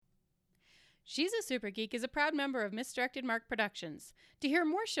She's a Super Geek is a proud member of Misdirected Mark Productions. To hear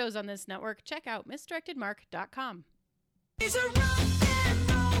more shows on this network, check out misdirectedmark.com. She's a rock and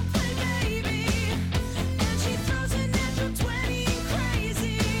roll play baby, and she throws a natural 20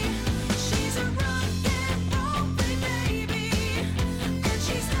 crazy. She's a rock and roll play baby, and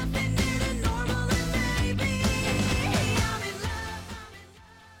she's nothing near to normal and maybe. I'm in love.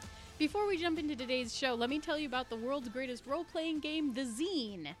 Before we jump into today's show, let me tell you about the world's greatest role-playing game, The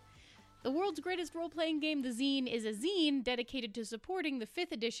Zine. The world's greatest role-playing game, The Zine, is a zine dedicated to supporting the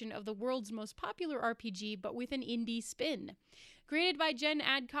 5th edition of the world's most popular RPG, but with an indie spin. Created by Jen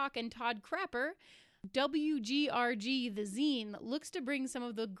Adcock and Todd Crapper, WGRG The Zine looks to bring some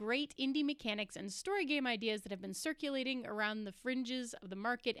of the great indie mechanics and story game ideas that have been circulating around the fringes of the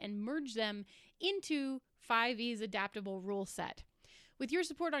market and merge them into 5e's adaptable rule set. With your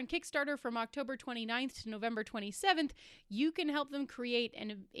support on Kickstarter from October 29th to November 27th, you can help them create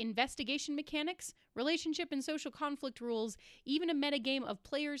an investigation mechanics, relationship and social conflict rules, even a metagame of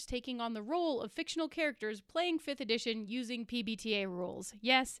players taking on the role of fictional characters playing 5th edition using PBTA rules.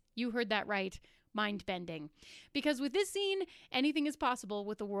 Yes, you heard that right. Mind-bending. Because with this zine, anything is possible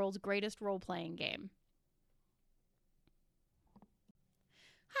with the world's greatest role-playing game.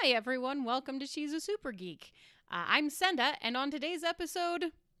 Hi everyone, welcome to She's a Super Geek. I'm Senda, and on today's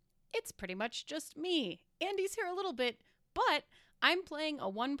episode, it's pretty much just me. Andy's here a little bit, but I'm playing a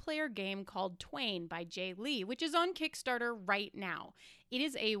one-player game called Twain by Jay Lee, which is on Kickstarter right now. It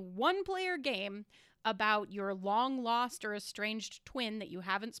is a one-player game about your long-lost or estranged twin that you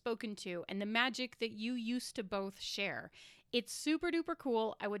haven't spoken to and the magic that you used to both share. It's super-duper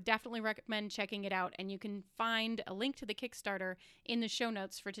cool. I would definitely recommend checking it out, and you can find a link to the Kickstarter in the show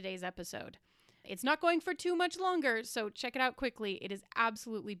notes for today's episode. It's not going for too much longer, so check it out quickly. It is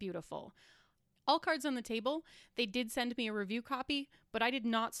absolutely beautiful. All cards on the table. They did send me a review copy, but I did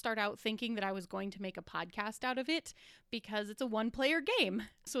not start out thinking that I was going to make a podcast out of it because it's a one-player game,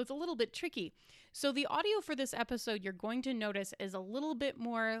 so it's a little bit tricky. So the audio for this episode you're going to notice is a little bit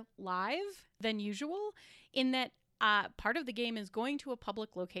more live than usual in that part of the game is going to a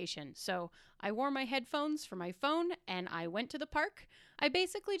public location. So I wore my headphones for my phone and I went to the park. I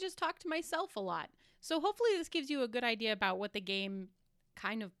basically just talked to myself a lot. So hopefully this gives you a good idea about what the game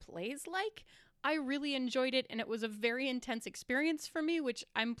kind of plays like. I really enjoyed it and it was a very intense experience for me, which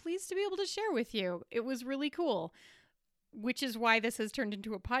I'm pleased to be able to share with you. It was really cool, which is why this has turned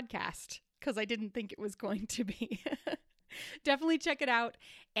into a podcast, because I didn't think it was going to be. Definitely check it out,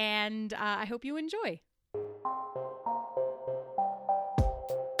 and I hope you enjoy.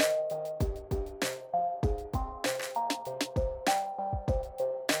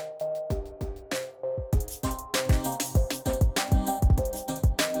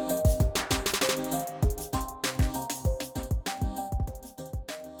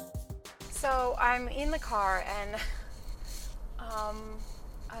 So I'm in the car and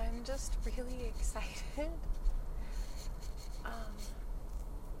I'm just really excited.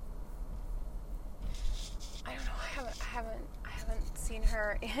 I don't know. I haven't seen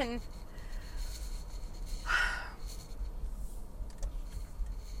her in.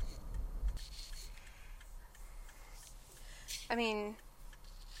 I mean,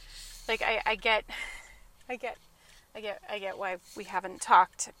 like I get why we haven't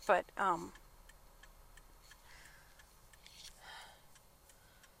talked, but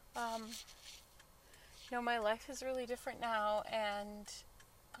you know, my life is really different now, and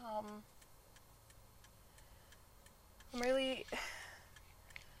I'm really, I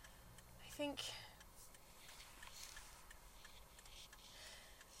think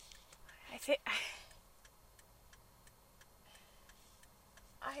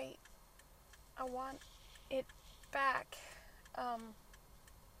I want it back.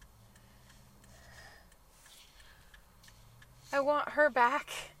 I want her back.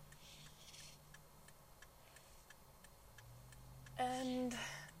 And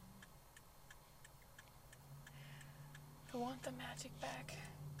I want the magic back.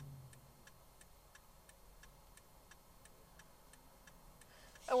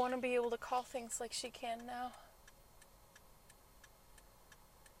 I want to be able to call things like she can now.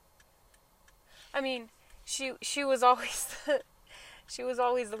 I mean, she was always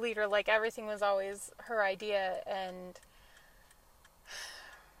the leader. Like, everything was always her idea, and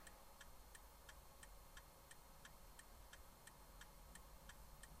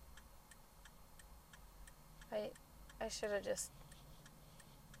I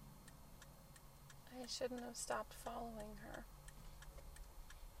shouldn't have stopped following her.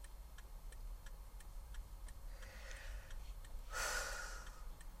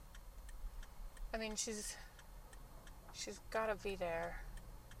 I mean, she's got to be there.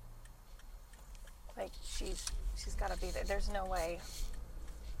 she's got to be there. There's no way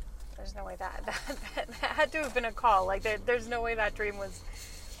that had to have been a call. Like there's no way that dream was.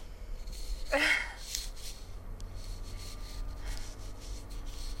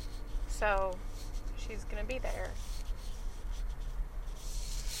 So she's gonna be there.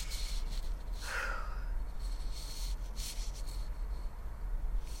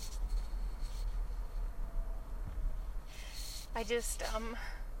 I just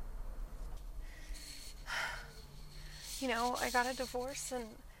I got a divorce, and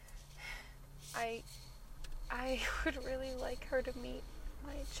I would really like her to meet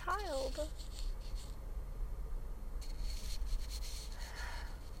my child.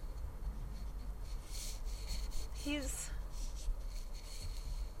 He's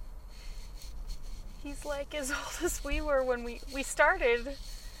like as old as we were when we started,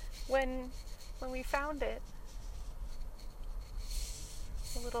 when we found it.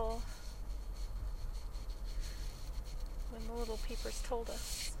 When the little peepers told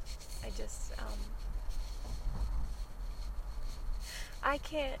us. I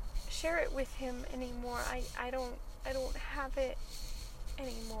can't share it with him anymore. I don't have it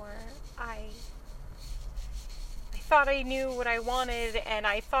anymore. I thought I knew what I wanted, and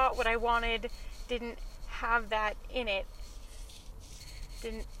I thought what I wanted didn't have that in it.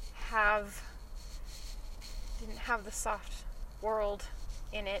 Didn't have the soft world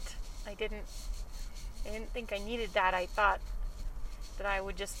in it. I didn't think I needed that. I thought that I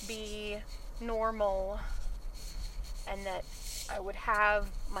would just be normal, and that I would have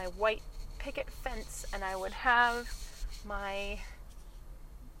my white picket fence, and I would have my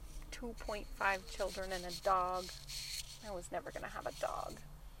 2.5 children and a dog. I was never going to have a dog.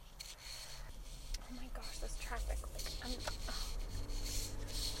 Oh my gosh, this traffic. I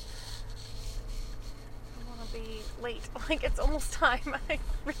want to be late. Like, it's almost time. I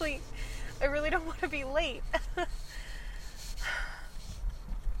really don't want to be late.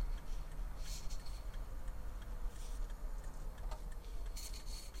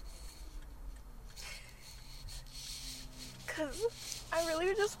 Because I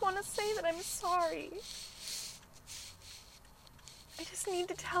really just want to say that I'm sorry. I just need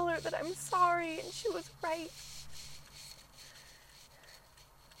to tell her that I'm sorry and she was right.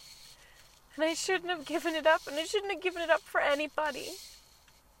 And I shouldn't have given it up, and I shouldn't have given it up for anybody.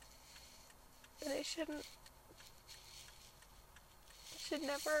 And I should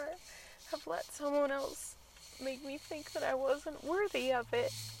never have let someone else make me think that I wasn't worthy of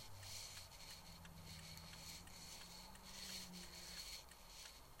it.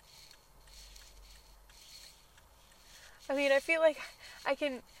 I mean, I feel like I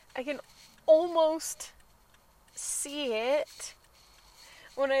can almost see it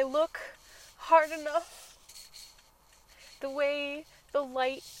when I look hard enough, the way the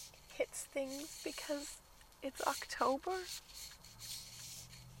light hits things, because it's October.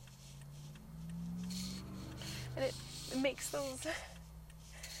 And it makes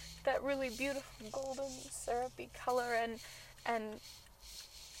that really beautiful golden syrupy color, and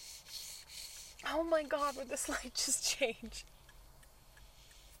oh my God, would this light just change?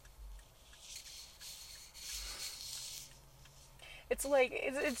 It's like,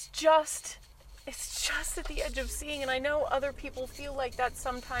 it's just at the edge of seeing, and I know other people feel like that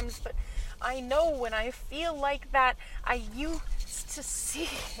sometimes, but I know when I feel like that, I used to see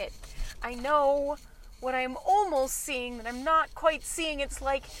it. I know what I'm almost seeing that I'm not quite seeing. It's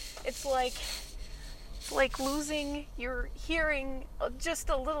like losing your hearing just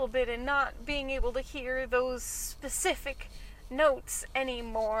a little bit and not being able to hear those specific notes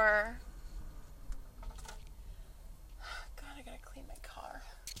anymore. God, I gotta clean my car.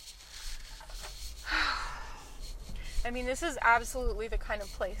 I mean, this is absolutely the kind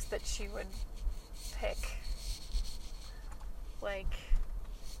of place that she would pick. Like,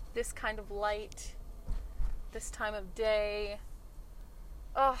 this kind of light, this time of day.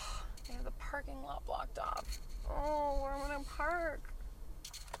 Ugh. They have the parking lot blocked off. Oh, where am I gonna park?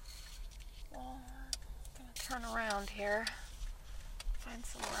 Well, I'm gonna turn around here. Find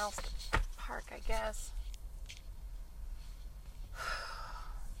somewhere else to park, I guess.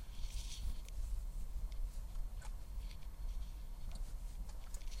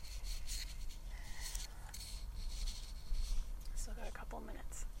 Still got a couple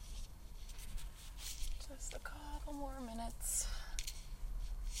minutes. Just a couple more minutes.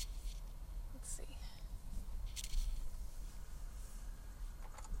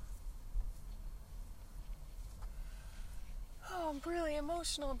 I'm really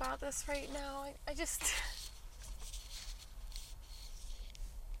emotional about this right now. I just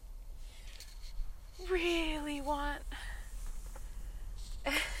really want...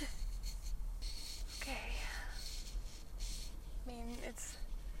 Okay.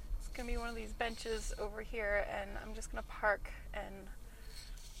 these benches over here, and I'm just gonna park and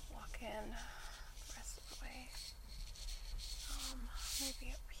walk in the rest of the way.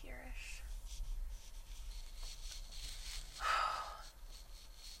 Maybe up here-ish.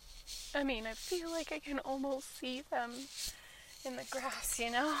 I mean, I feel like I can almost see them in the grass, you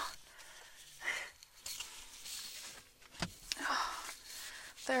know?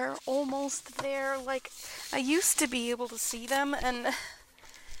 They're almost there. Like, I used to be able to see them, and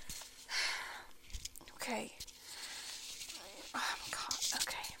okay. Oh God,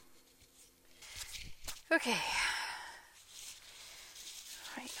 okay. Okay.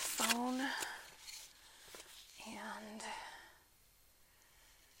 Right, phone. And,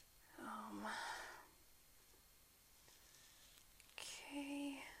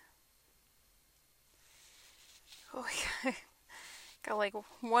 okay. Oh, yeah. Got like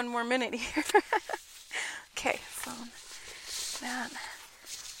 1 more minute here. Okay, phone. That.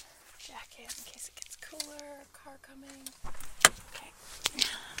 Jacket in case it gets cooler. Car coming. Okay.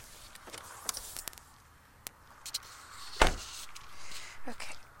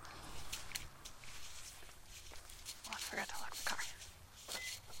 Okay. Oh, I forgot to lock the car.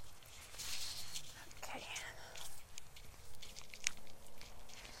 Okay.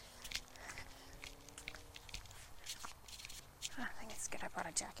 I think it's good I brought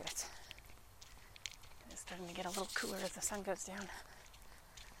a jacket. It's starting to get a little cooler as the sun goes down.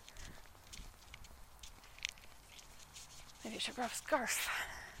 Maybe I should grab a scarf.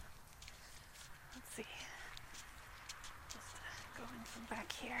 Let's see. Just going from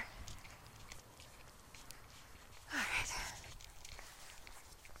back here. Alright.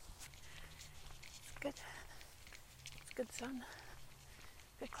 It's good. It's good sun.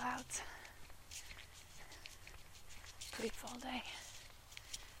 Good clouds. Pretty fall day.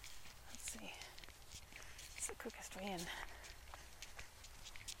 Let's see. It's the quickest way in.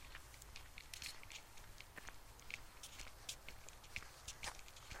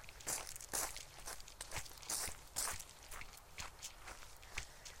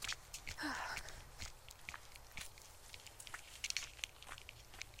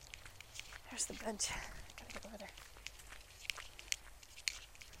 There's the bench. Gotta get over there.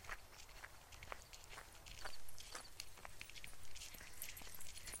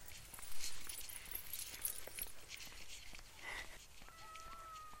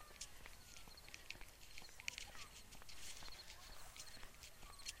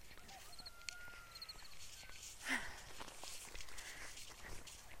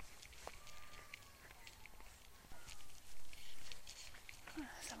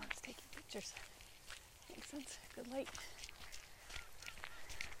 Someone's taking pictures. Makes sense. Good light.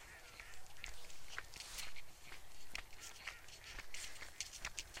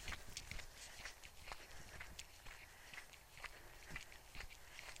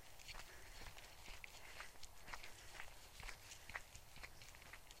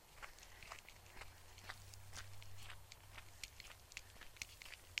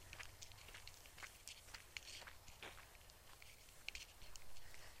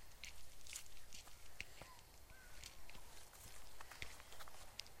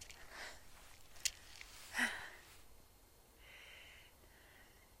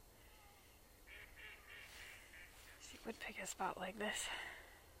 She would pick a spot like this.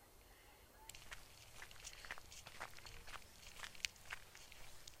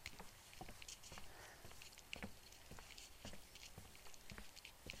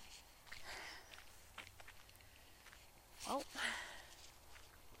 Well,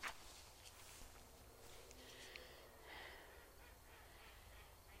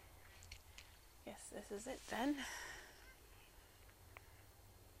 guess this is it then.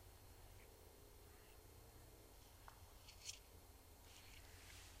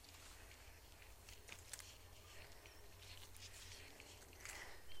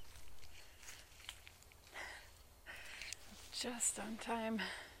 Just on time.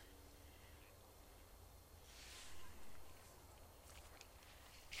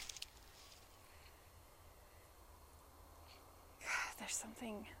 There's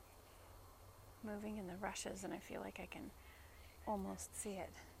something moving in the rushes, and I feel like I can almost see it.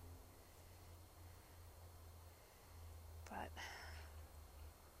 But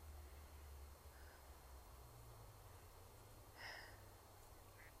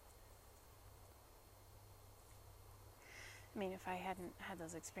I mean, if I hadn't had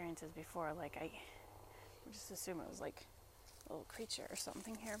those experiences before, like, I would just assume it was like a little creature or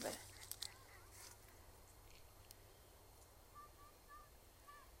something here, but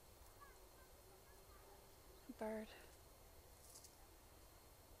a bird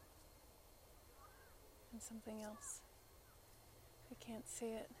and something else. I can't see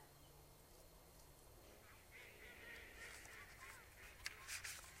it.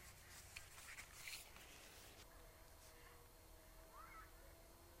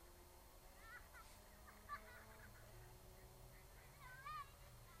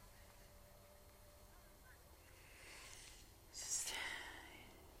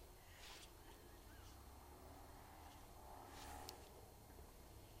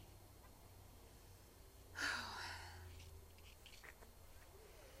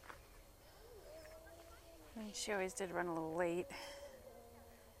 She always did run a little late.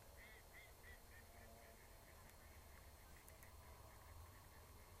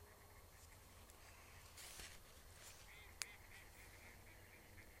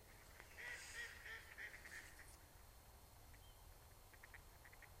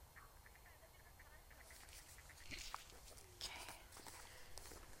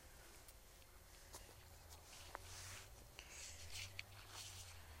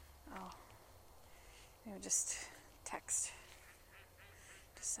 Oh, maybe just text.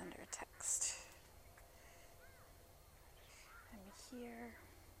 Just send her a text. I'm here.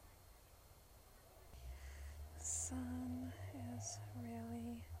 The sun is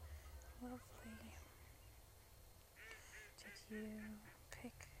really lovely. Did you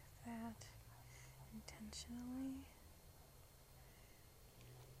pick that intentionally?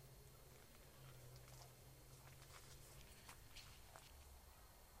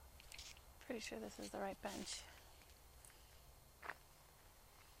 Pretty sure this is the right bench.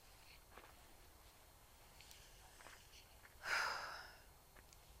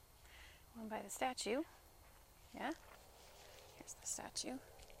 One by the statue. Yeah? Here's the statue.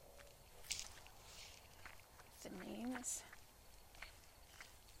 The names.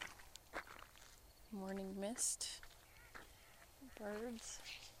 Morning mist. Birds.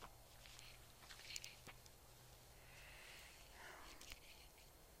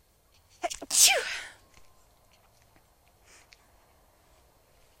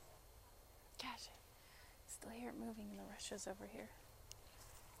 Gosh, still hear it moving in the rushes over here.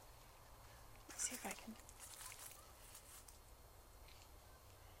 Let's see if I can.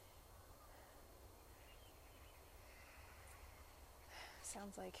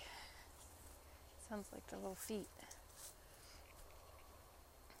 Sounds like the little feet.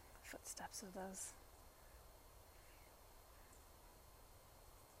 Footsteps of those.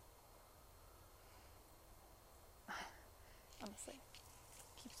 Honestly,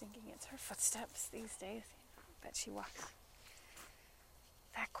 I keep thinking it's her footsteps these days. I bet she walks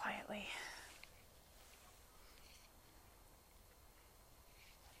that quietly.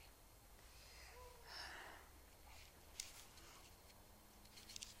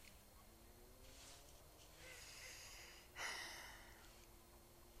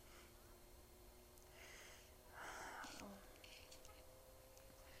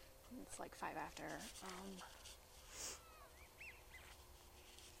 It's like 5 after.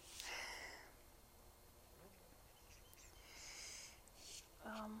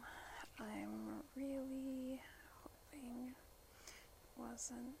 I'm really hoping it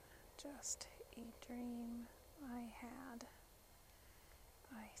wasn't just a dream I had.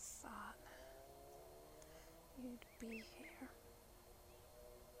 I thought you'd be here.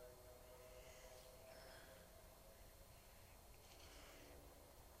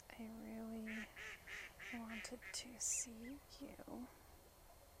 I really wanted to see you.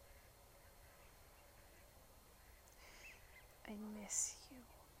 I miss you.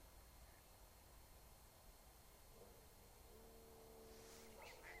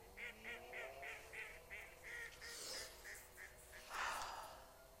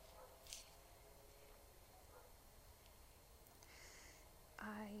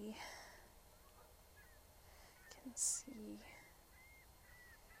 I can see.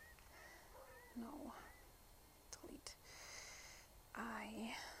 No. Delete.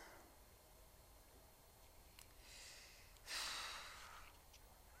 I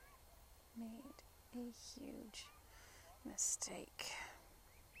made a huge mistake.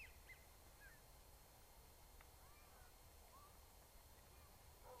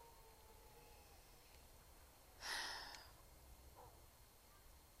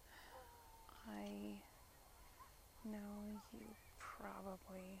 I know you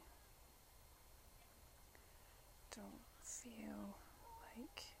probably don't feel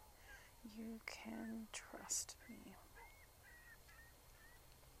like you can trust me.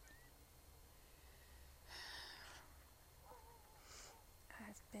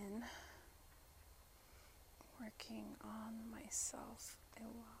 I've been working on myself a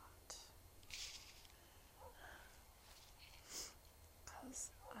lot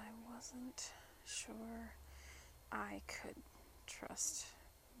because I wasn't sure I could trust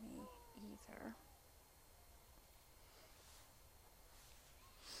me either.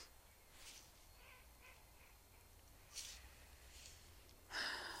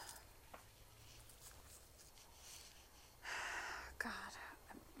 God,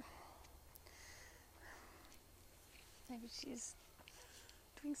 maybe she's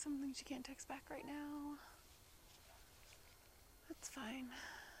doing something she can't text back right now. That's fine.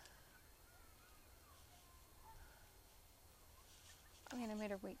 I mean, I made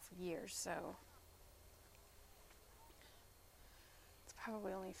her wait for years, so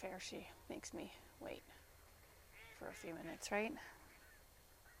Probably only fair she makes me wait for a few minutes, right?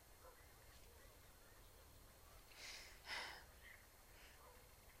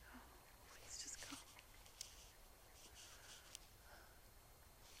 Please just go.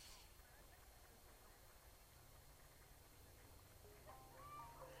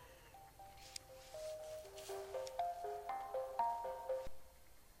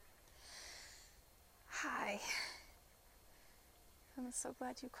 Hi. I'm so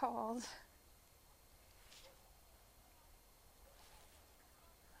glad you called.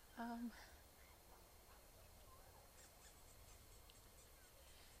 I'm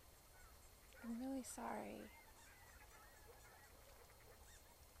really sorry.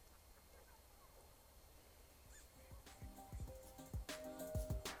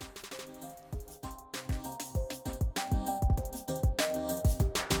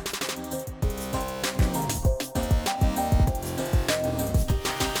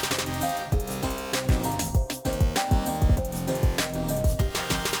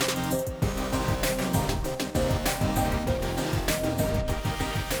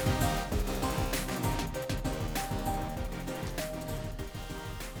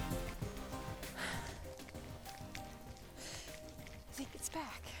 I think it's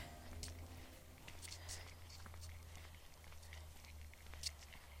back.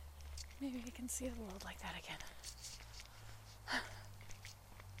 Maybe I can see the world like that again.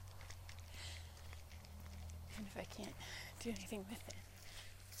 And if I can't do anything with it,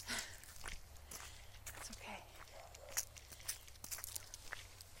 it's okay.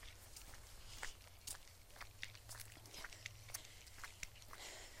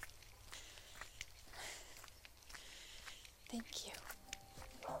 Thank you.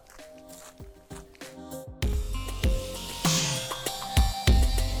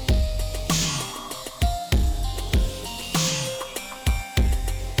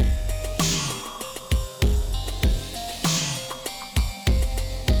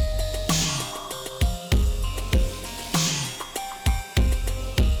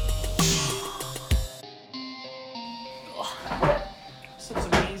 This looks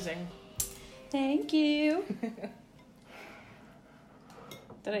amazing. Thank you.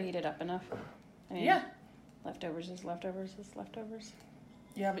 Did I heat it up enough? I mean, Yeah. Leftovers is leftovers is leftovers.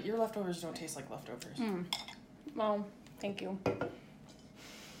 Yeah, but your leftovers don't taste like leftovers. Well, thank you.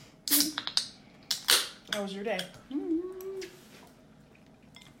 How was your day?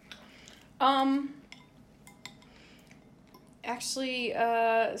 Actually,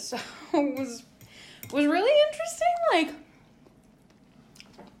 so it was really interesting. Like,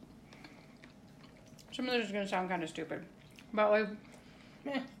 some of this is gonna sound kind of stupid, but like,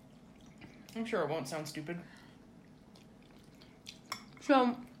 Meh. I'm sure it won't sound stupid.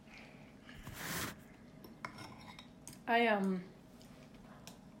 so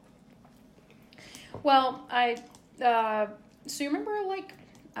so you remember like,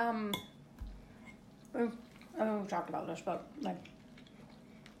 we talked about this, but like,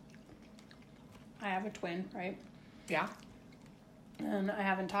 I have a twin, right? Yeah. And I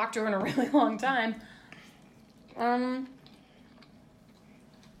haven't talked to her in a really long time.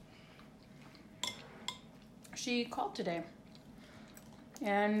 She called today,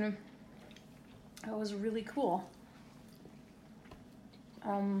 and it was really cool. I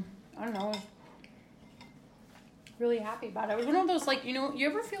don't know, I was really happy about it. It was one of those, like, you know, you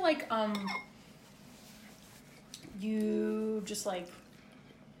ever feel like, you just, like,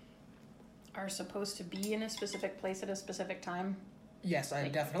 are supposed to be in a specific place at a specific time? Yes, I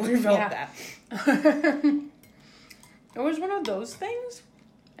definitely felt yeah. that. It was one of those things,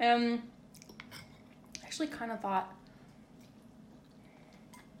 and I actually kind of thought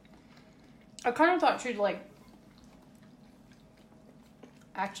she'd, like,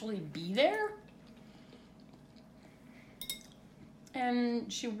 actually be there,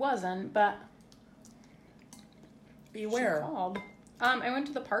 and she wasn't, but Beware. she called. I went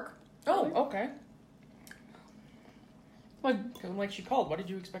to the park. Oh, okay. Like, Like she called. Where did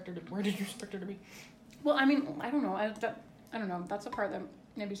you expect her to be? well, I mean, I don't know. I don't know. That's the part that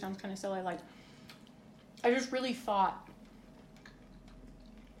maybe sounds kind of silly. Like, I just really thought,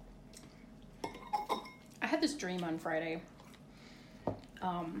 I had this dream on Friday,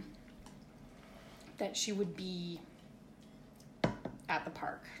 that she would be at the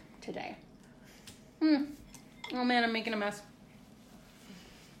park today. Oh man, I'm making a mess.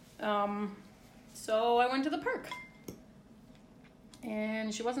 So I went to the park,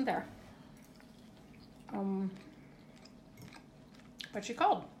 and she wasn't there. But she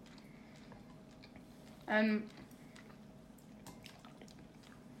called, and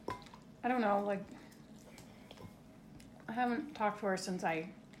I don't know, like, I haven't talked to her since I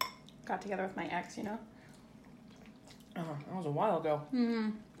got together with my ex, you know? That was a while ago.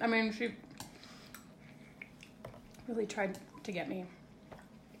 I mean, she really tried to get me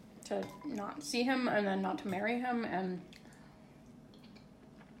to not see him and then not to marry him, and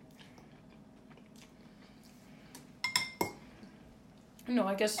no,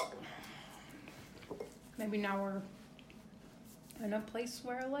 I guess maybe now we're in a place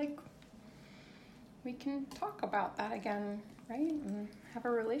where, like, we can talk about that again, right? And have a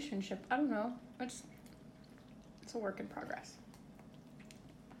relationship. I don't know. It's a work in progress.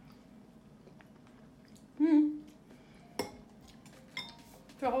 So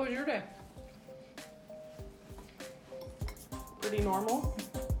how was your day? Pretty normal.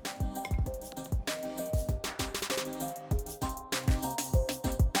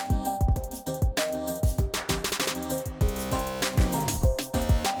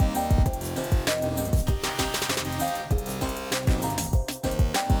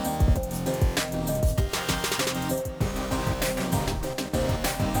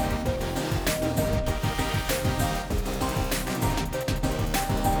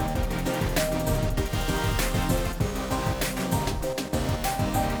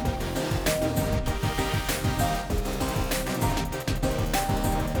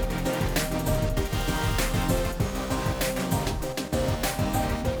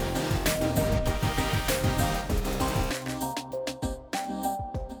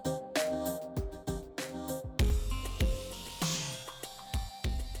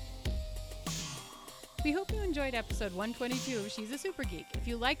 We hope you enjoyed episode 122 of She's a Super Geek. If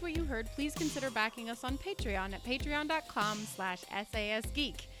you liked what you heard, please consider backing us on Patreon at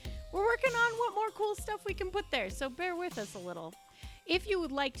patreon.com/sasgeek. We're working on what more cool stuff we can put there, so bear with us a little. If you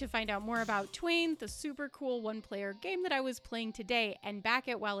would like to find out more about Twain, the super cool one-player game that I was playing today, and back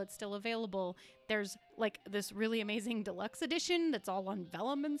it while it's still available, there's like this really amazing deluxe edition that's all on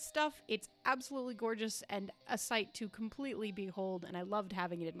vellum and stuff. It's absolutely gorgeous and a sight to completely behold, and I loved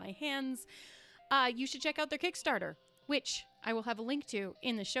having it in my hands. You should check out their Kickstarter, which I will have a link to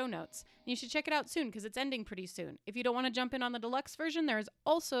in the show notes. You should check it out soon because it's ending pretty soon. If you don't want to jump in on the deluxe version, there is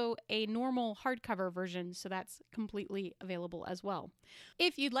also a normal hardcover version, so that's completely available as well.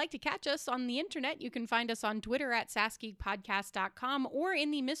 If you'd like to catch us on the internet, you can find us on Twitter at sasgeekpodcast.com or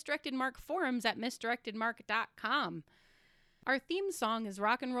in the Misdirected Mark forums at misdirectedmark.com. Our theme song is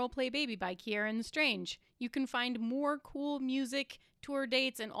Rock and Roll Play Baby by Kieran Strange. You can find more cool music, tour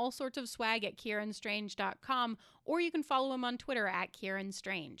dates, and all sorts of swag at kieranstrange.com, or you can follow him on Twitter at Kieran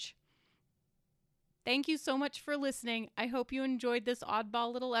Strange. Thank you so much for listening. I hope you enjoyed this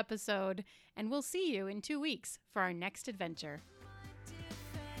oddball little episode, and we'll see you in 2 weeks for our next adventure.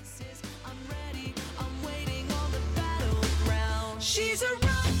 I'm ready, I'm waiting on the battleground. She's a